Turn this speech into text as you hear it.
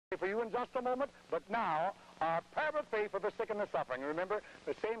for you in just a moment. But now, our prayer of faith for the sick and the suffering. Remember,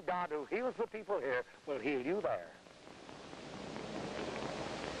 the same God who heals the people here will heal you there.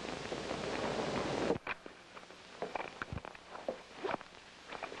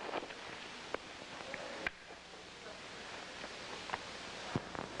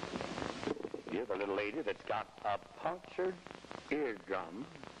 You're the little lady that's got a punctured eardrum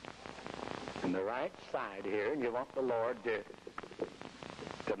on the right side here, and you want the Lord to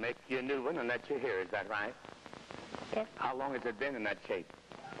make you a new one and let you hear. Is that right? Yes. How long has it been in that shape?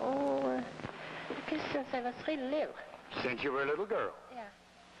 Oh, since I was really little. Since you were a little girl? Yeah.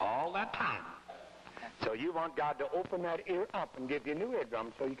 All that time? So you want God to open that ear up and give you a new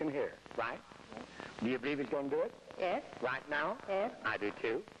eardrum so you can hear, right? Yes. Do you believe He's going to do it? Yes. Right now? Yes. I do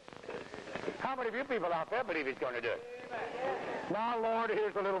too. How many of you people out there believe He's going to do it? Now, Lord,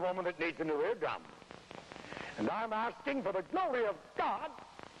 here's a little woman that needs a new eardrum. And I'm asking for the glory of God.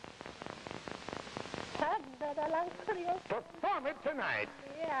 Perform it tonight.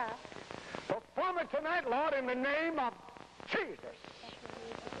 Yeah. Perform it tonight, Lord, in the name of Jesus.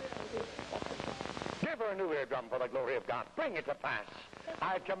 Give her a new eardrum for the glory of God. Bring it to pass.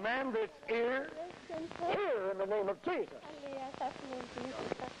 I command this ear, hear in the name of Jesus.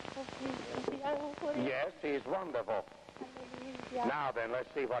 Yes, He's wonderful. Now then, let's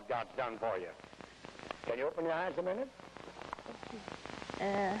see what God's done for you. Can you open your eyes a minute?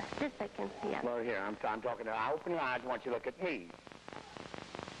 This I can see. Well, here, I'm talking to you. I open your eyes. I want you to look at me.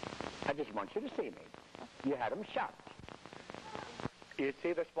 I just want you to see me. You had them shut. You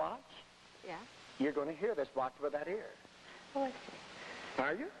see this watch? Yeah. You're going to hear this watch with that ear. Oh, I see.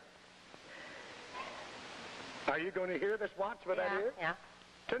 Are you? Are you going to hear this watch with that ear? Yeah.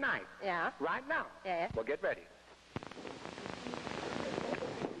 Tonight? Yeah. Right now? Yeah. Well, get ready.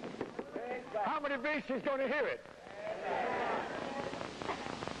 How many beasts is going to hear it?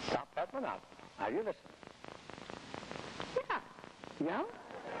 Stop that one up. Now you listen. Yeah. Yeah?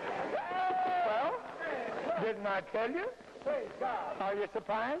 Well, didn't I tell you? Are you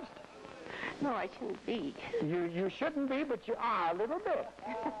surprised? No, I shouldn't be. You shouldn't be, but you are a little bit.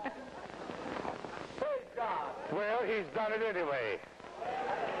 Praise God. Well, He's done it anyway.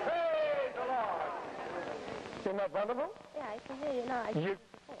 Praise the Lord. Isn't that wonderful? Yeah, I can hear you now.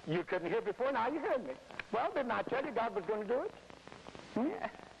 You couldn't hear before, now you heard me. Well, didn't I tell you God was going to do it? Yeah.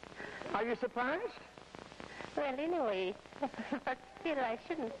 Are you surprised? Well, anyway, but still I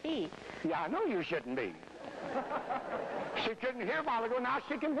shouldn't be. Yeah, I know you shouldn't be. She couldn't hear a while ago, now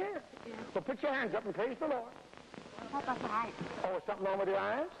she can hear. Well, put your hands up and praise the Lord. What about my eyes? Oh, something wrong with your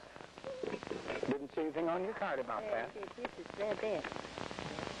eyes? Didn't see anything on your card about that. This is very bad.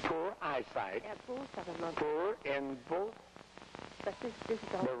 Poor eyesight. Yeah, both of them. Poor in both. But this is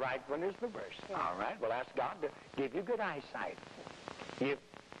all. The right one is the worst. Yeah. All right, well, ask God to give you good eyesight.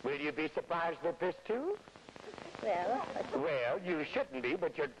 Will you be surprised at this, too? Well, you shouldn't be,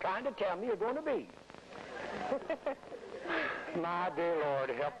 but you're trying to tell me you're going to be. My dear Lord,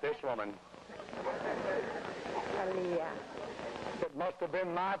 help this woman. Hallelujah. It must have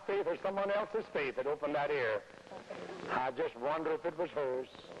been my faith or someone else's faith that opened that ear. I just wonder if it was hers.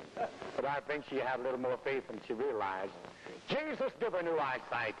 But I think she had a little more faith than she realized. Jesus, give her new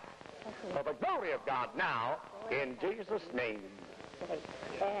eyesight. For the glory of God now, in Jesus' name.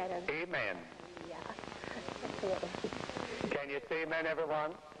 Amen. Can you say amen,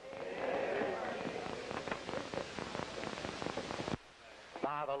 everyone?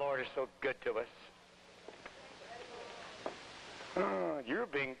 My, the Lord is so good to us. You're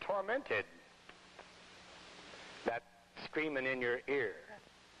being tormented. That screaming in your ear.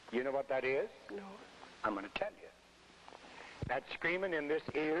 You know what that is? No. I'm going to tell you. That screaming in this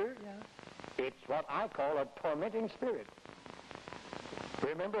ear, it's what I call a tormenting spirit.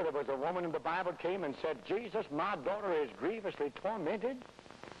 Remember, there was a woman in the Bible came and said, Jesus, my daughter is grievously tormented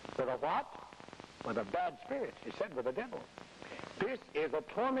with a what? With a bad spirit. She said, with a devil. This is a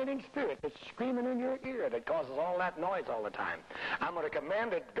tormenting spirit that's screaming in your ear that causes all that noise all the time. I'm going to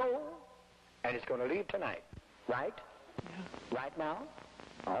command it go, and it's going to leave tonight. Right? Yeah. Right now?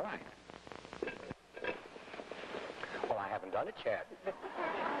 All right. Well, I haven't done it yet.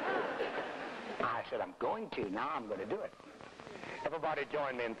 I said, I'm going to. Now I'm going to do it. Everybody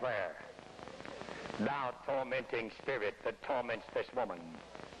join me in prayer. Thou tormenting spirit that torments this woman,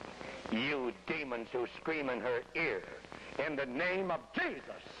 you demons who scream in her ear, in the name of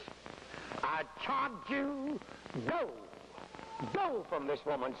Jesus, I charge you, go from this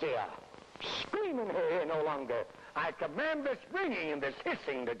woman's ear. Scream in her ear no longer. I command this ringing and this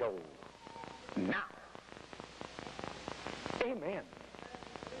hissing to go. Now. Amen.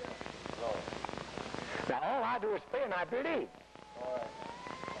 Now all I do is pray and I believe.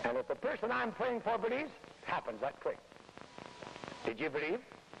 And And if the person I'm praying for believes, it happens that quick. Did you believe?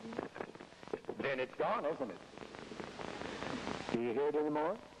 Then it's gone, isn't it? Do you hear it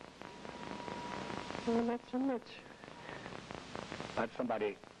anymore? Well, not so much. That's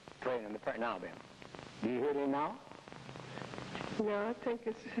somebody praying in the prayer now, then. Do you hear it now? No, I think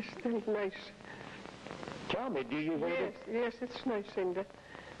it's still nice. Tell me, do you hear it? Yes, it's nice, Cindy.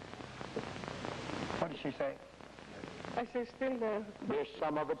 What did she say? I say still there. There's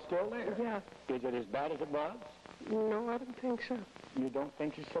some of it still there. Yeah. Is it as bad as it was? No, I don't think so. You don't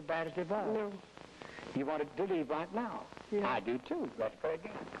think it's so bad as it was? No. You want it to leave right now? Yeah. I do too. Let's pray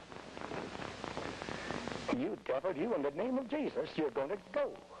again. You devil, you, in the name of Jesus, you're going to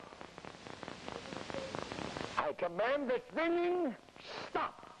go. I command this ringing,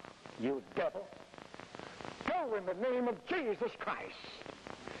 stop, you devil. Go in the name of Jesus Christ.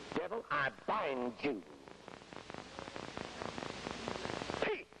 Devil, I bind you.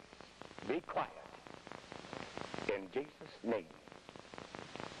 Peace, be quiet. In Jesus' name.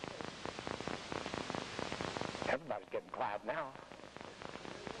 Everybody's getting quiet now.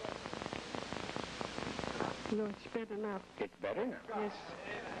 No, it's better now. It's better now.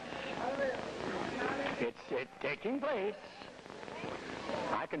 Yes. It's taking place.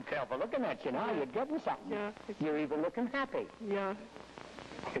 I can tell by looking at you now. You're getting something. Yeah. You're even looking happy. Yeah.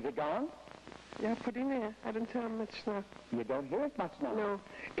 Is it gone? Yeah, put in there. I don't tell much now. You don't hear it much now. No.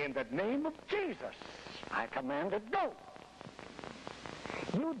 In the name of Jesus, I command it go.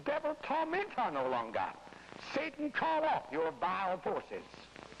 You devil tormentor no longer. Satan, call off your vile forces.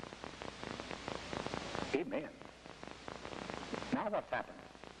 Amen. Now what's happened?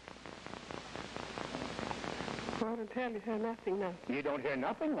 Well, I don't tell you nothing now. You don't hear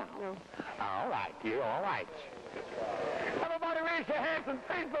nothing now? No. All right, you're all right. Everybody raise your hands and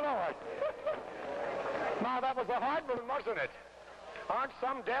praise the Lord. Now, that was a hard one, wasn't it? Aren't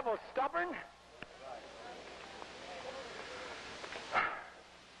some devils stubborn?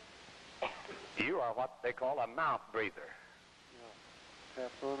 You are what they call a mouth breather. Yeah,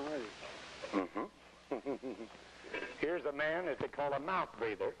 half already. Mm-hmm. Here's a man that they call a mouth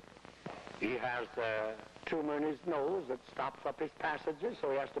breather. He has a tumor in his nose that stops up his passages,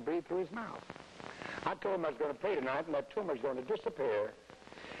 so he has to breathe through his mouth. I told him I was going to pray tonight, and that tumor's going to disappear,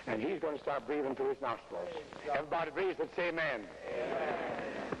 and he's going to start breathing through his nostrils. Everybody breathes and say amen.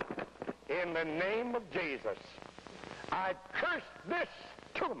 Amen. In the name of Jesus, I curse this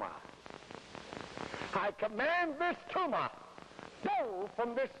tumor. I command this tumor, go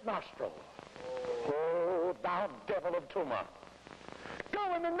from this nostril. Oh, thou devil of tumor.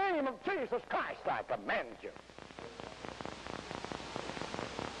 Go in the name of Jesus Christ, I command you.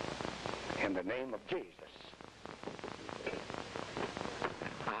 In the name of Jesus.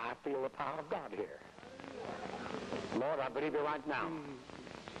 I feel the power of God here. Lord, I believe you right now.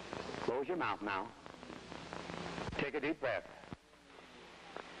 Close your mouth now. Take a deep breath.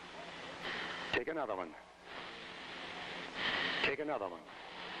 Take another one. Take another one.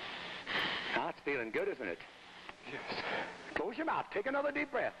 Now it's feeling good, isn't it? Yes. Close your mouth. Take another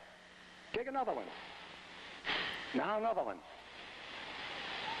deep breath. Take another one. Now another one.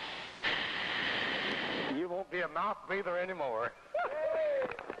 You won't be a mouth breather anymore.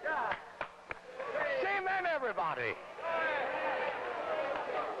 Say amen, everybody.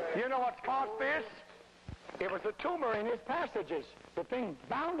 You know what's caused this? It was a tumor in his passages. The thing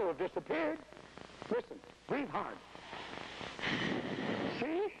bound to have disappeared. Listen, breathe hard.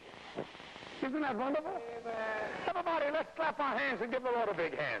 See? Isn't that wonderful? Amen. Everybody, let's clap our hands and give the Lord a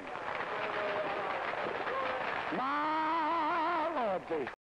big hand. My Lord Jesus.